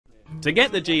To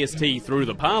get the GST through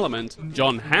the Parliament,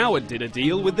 John Howard did a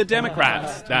deal with the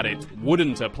Democrats that it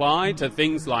wouldn't apply to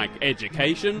things like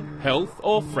education, health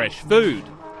or fresh food.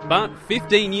 But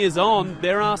 15 years on,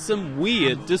 there are some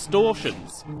weird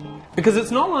distortions. Because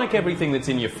it's not like everything that's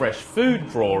in your fresh food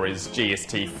drawer is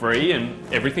GST free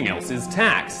and everything else is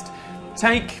taxed.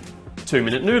 Take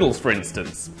 2-minute noodles for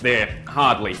instance. They're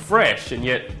hardly fresh and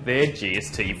yet they're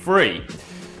GST free.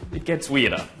 It gets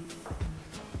weirder.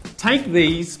 Take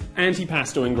these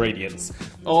antipasto ingredients.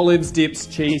 Olives, dips,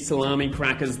 cheese, salami,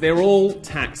 crackers, they're all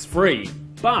tax-free.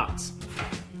 But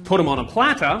put them on a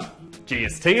platter,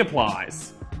 GST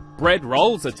applies. Bread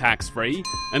rolls are tax-free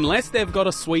unless they've got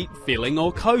a sweet filling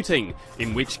or coating,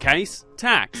 in which case,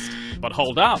 taxed. But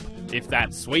hold up, if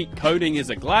that sweet coating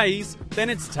is a glaze, then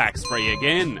it's tax-free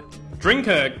again. Drink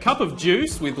a cup of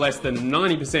juice with less than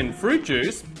 90% fruit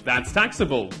juice, that's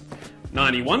taxable.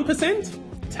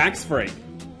 91%? Tax-free.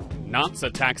 Nuts are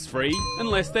tax-free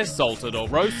unless they're salted or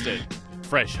roasted.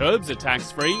 Fresh herbs are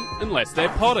tax-free unless they're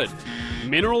potted.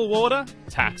 Mineral water?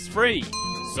 Tax-free.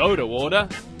 Soda water?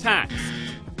 Taxed.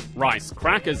 Rice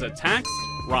crackers are taxed,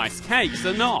 rice cakes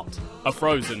are not. A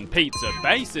frozen pizza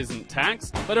base isn't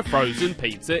taxed, but a frozen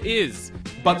pizza is.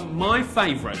 But my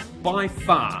favourite, by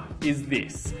far, is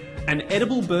this. An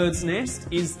edible bird's nest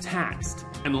is taxed,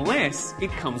 unless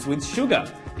it comes with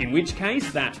sugar, in which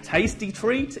case that tasty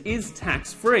treat is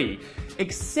tax-free,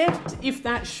 except if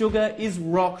that sugar is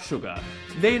rock sugar.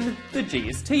 Then the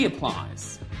GST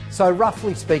applies. So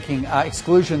roughly speaking,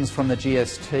 exclusions from the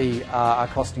GST are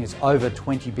costing us over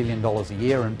 $20 billion a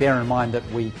year, and bear in mind that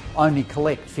we only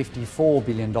collect $54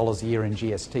 billion a year in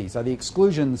GST. So the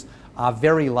exclusions are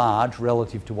very large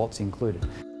relative to what's included.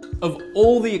 Of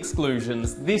all the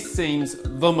exclusions, this seems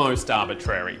the most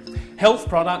arbitrary. Health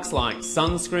products like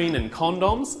sunscreen and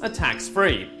condoms are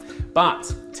tax-free, but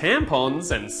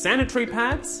tampons and sanitary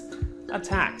pads are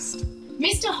taxed.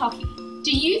 Mr. Hockey,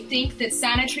 do you think that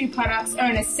sanitary products are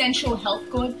an essential health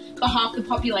good for half the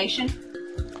population?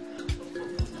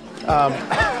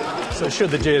 So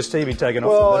should the GST be taken off?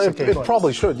 Well, it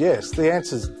probably should, yes. The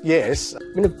answer's yes. I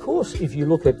mean, of course, if you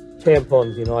look at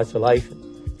tampons in isolation,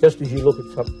 just as you look at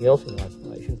something else in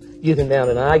isolation, you can mount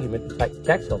an argument to take the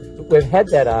tax off it. But we've had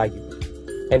that argument,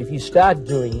 and if you start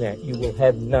doing that, you will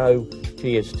have no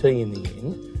GST in the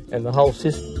end, and the whole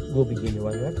system will begin to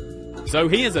unravel. So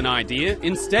here's an idea.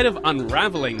 Instead of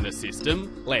unravelling the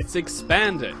system, let's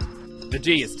expand it. The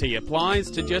GST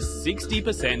applies to just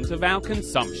 60% of our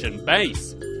consumption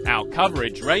base. Our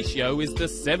coverage ratio is the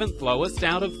 7th lowest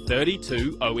out of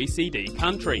 32 OECD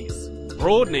countries.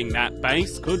 Broadening that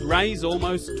base could raise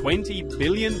almost $20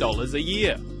 billion a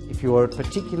year. If you were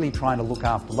particularly trying to look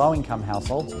after low-income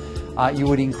households, you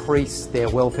would increase their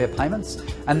welfare payments,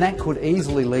 and that could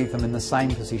easily leave them in the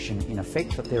same position, in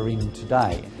effect, that they're in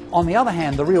today. On the other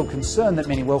hand, the real concern that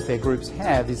many welfare groups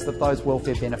have is that those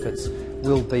welfare benefits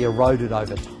will be eroded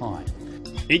over time.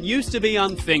 It used to be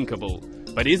unthinkable,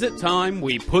 but is it time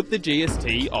we put the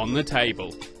GST on the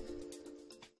table?